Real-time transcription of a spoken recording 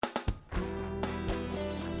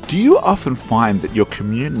Do you often find that your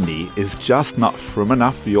community is just not frum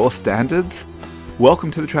enough for your standards?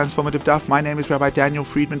 Welcome to the Transformative Daf. My name is Rabbi Daniel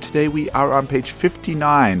Friedman. Today we are on page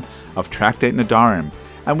 59 of Tractate Nedarim,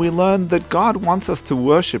 and we learn that God wants us to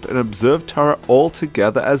worship and observe Torah all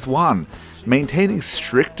together as one. Maintaining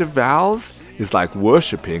stricter vows is like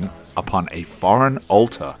worshipping upon a foreign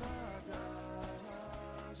altar.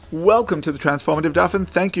 Welcome to the Transformative Daf, and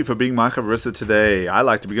thank you for being my chavrissa today. I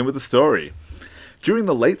like to begin with a story. During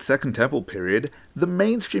the late Second Temple period, the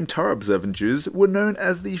mainstream Torah-observant Jews were known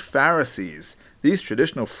as the Pharisees. These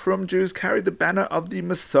traditional frum Jews carried the banner of the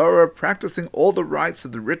Masorah, practicing all the rites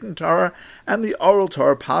of the written Torah and the oral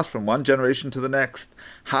Torah passed from one generation to the next,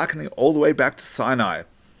 hearkening all the way back to Sinai.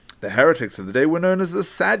 The heretics of the day were known as the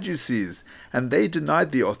Sadducees, and they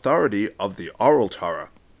denied the authority of the oral Torah.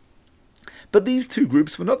 But these two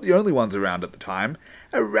groups were not the only ones around at the time.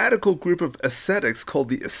 A radical group of ascetics called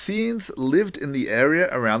the Essenes lived in the area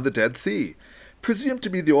around the Dead Sea. Presumed to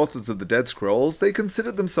be the authors of the Dead Scrolls, they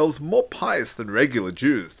considered themselves more pious than regular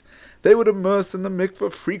Jews. They would immerse in the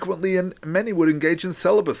mikveh frequently, and many would engage in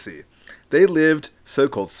celibacy. They lived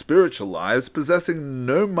so-called spiritual lives, possessing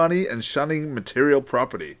no money and shunning material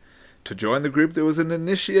property. To join the group, there was an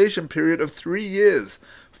initiation period of 3 years,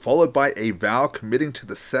 followed by a vow committing to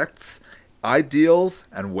the sect's ideals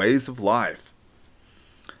and ways of life.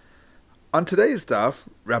 On today's daf,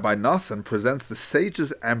 Rabbi Nosson presents the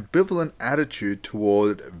sage's ambivalent attitude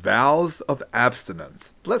toward vows of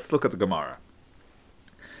abstinence. Let's look at the Gemara.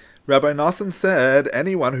 Rabbi Nosson said,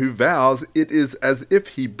 anyone who vows, it is as if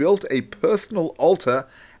he built a personal altar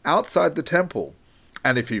outside the temple,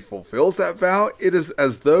 and if he fulfills that vow, it is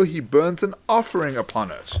as though he burns an offering upon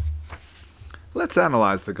it. Let's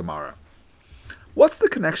analyze the Gemara. What's the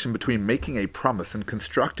connection between making a promise and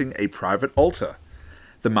constructing a private altar?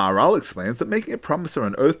 The Maharal explains that making a promise or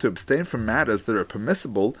an oath to abstain from matters that are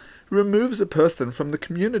permissible removes a person from the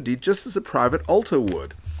community just as a private altar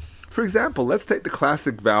would. For example, let's take the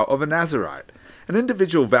classic vow of a Nazirite. An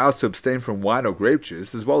individual vows to abstain from wine or grape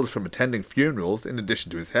juice as well as from attending funerals in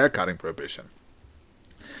addition to his haircutting prohibition.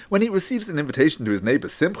 When he receives an invitation to his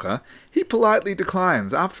neighbor's simcha, he politely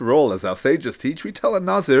declines. After all, as our sages teach, we tell a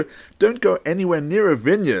Nazir, don't go anywhere near a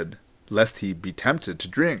vineyard, lest he be tempted to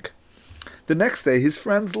drink. The next day, his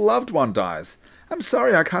friend's loved one dies. I'm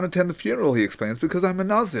sorry I can't attend the funeral, he explains, because I'm a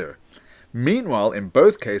Nazir. Meanwhile, in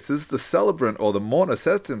both cases, the celebrant or the mourner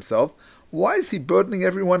says to himself, why is he burdening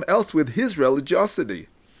everyone else with his religiosity?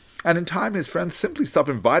 And in time, his friends simply stop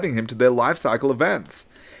inviting him to their life cycle events.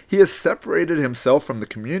 He has separated himself from the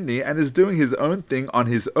community and is doing his own thing on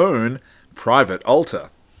his own private altar.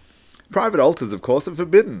 Private altars, of course, are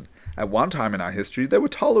forbidden. At one time in our history, they were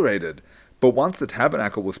tolerated. But once the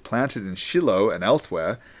tabernacle was planted in Shiloh and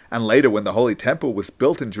elsewhere, and later when the Holy Temple was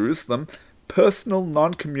built in Jerusalem, personal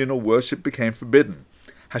non-communal worship became forbidden.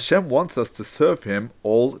 Hashem wants us to serve Him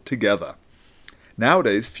all together.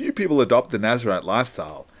 Nowadays, few people adopt the Nazirite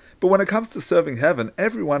lifestyle. But when it comes to serving heaven,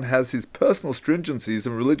 everyone has his personal stringencies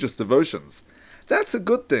and religious devotions. That's a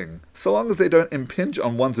good thing, so long as they don't impinge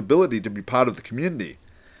on one's ability to be part of the community.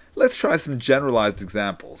 Let's try some generalized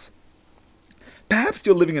examples. Perhaps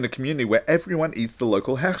you're living in a community where everyone eats the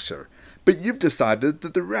local hechsher, but you've decided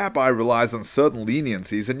that the rabbi relies on certain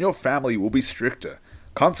leniencies and your family will be stricter.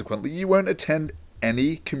 Consequently, you won't attend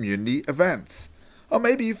any community events. Or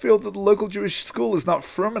maybe you feel that the local Jewish school is not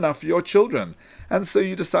frum enough for your children, and so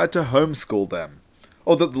you decide to homeschool them.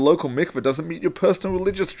 Or that the local mikveh doesn't meet your personal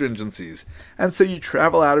religious stringencies, and so you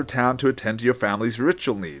travel out of town to attend to your family's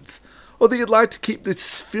ritual needs. Or that you'd like to keep the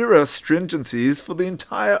Sphira stringencies for the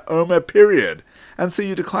entire Omer period, and so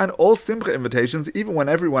you decline all simcha invitations even when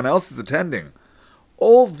everyone else is attending.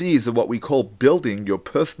 All these are what we call building your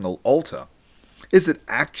personal altar. Is it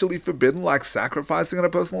actually forbidden like sacrificing on a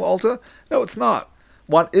personal altar? No, it's not.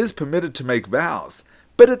 One is permitted to make vows,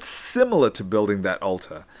 but it's similar to building that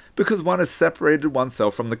altar, because one has separated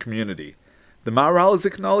oneself from the community. The Maharal is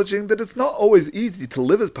acknowledging that it's not always easy to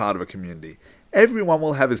live as part of a community. Everyone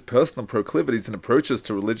will have his personal proclivities and approaches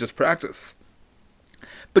to religious practice.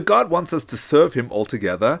 But God wants us to serve Him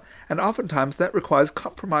altogether, and oftentimes that requires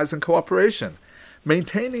compromise and cooperation.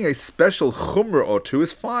 Maintaining a special chumrah or two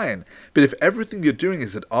is fine, but if everything you're doing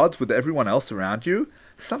is at odds with everyone else around you,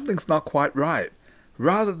 something's not quite right.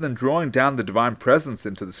 Rather than drawing down the divine presence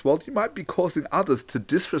into this world, you might be causing others to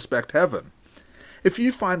disrespect heaven. If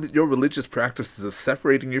you find that your religious practices are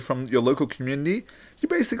separating you from your local community, you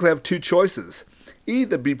basically have two choices.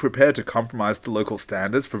 Either be prepared to compromise the local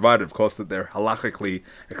standards, provided of course that they're halachically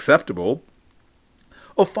acceptable,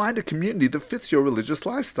 or find a community that fits your religious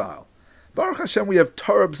lifestyle. Baruch Hashem, we have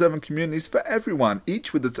Torah-observant communities for everyone,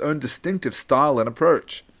 each with its own distinctive style and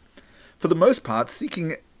approach. For the most part,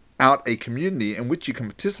 seeking out a community in which you can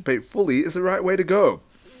participate fully is the right way to go.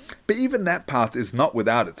 But even that path is not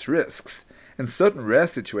without its risks. In certain rare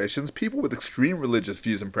situations, people with extreme religious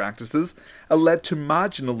views and practices are led to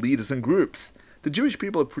marginal leaders and groups. The Jewish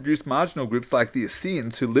people have produced marginal groups like the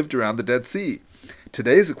Essenes who lived around the Dead Sea.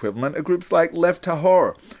 Today's equivalent are groups like Lev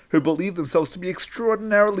Tahor, who believe themselves to be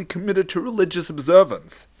extraordinarily committed to religious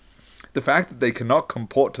observance. The fact that they cannot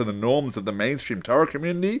comport to the norms of the mainstream Torah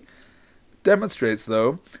community demonstrates,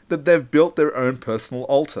 though, that they've built their own personal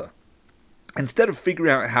altar. Instead of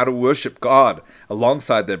figuring out how to worship God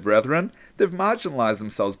alongside their brethren, they've marginalized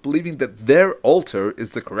themselves, believing that their altar is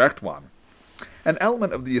the correct one. An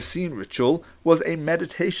element of the Essene ritual was a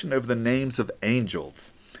meditation over the names of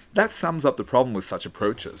angels. That sums up the problem with such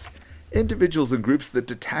approaches. Individuals and groups that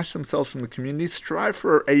detach themselves from the community strive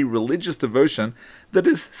for a religious devotion that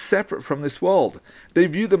is separate from this world. They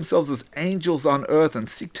view themselves as angels on earth and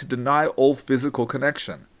seek to deny all physical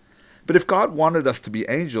connection. But if God wanted us to be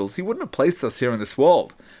angels, He wouldn't have placed us here in this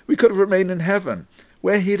world. We could have remained in heaven.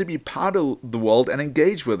 We're here to be part of the world and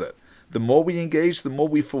engage with it. The more we engage, the more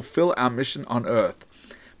we fulfill our mission on earth.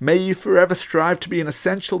 May you forever strive to be an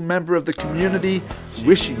essential member of the community,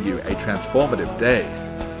 wishing you a transformative day.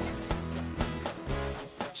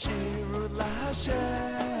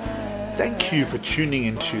 Thank you for tuning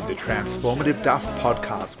into the Transformative Daf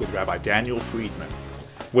podcast with Rabbi Daniel Friedman.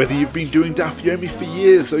 Whether you've been doing Daf Yomi for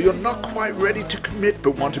years or you're not quite ready to commit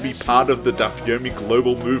but want to be part of the Daf Yomi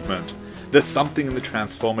global movement, there's something in the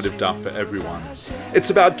Transformative Daf for everyone.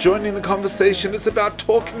 It's about joining the conversation. It's about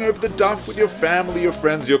talking over the Daf with your family, your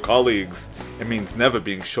friends, your colleagues. It means never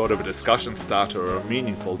being short of a discussion starter or a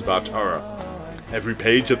meaningful Dvar Torah. Every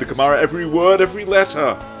page of the Gemara, every word, every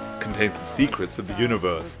letter contains the secrets of the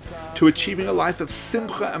universe. To achieving a life of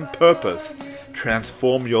simcha and purpose,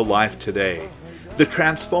 transform your life today. The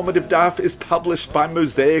Transformative Daf is published by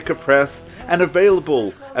Mosaic Press and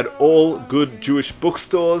available at all good Jewish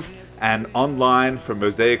bookstores and online from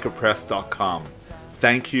mosaicpress.com.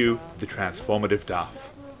 Thank you, the Transformative Daf.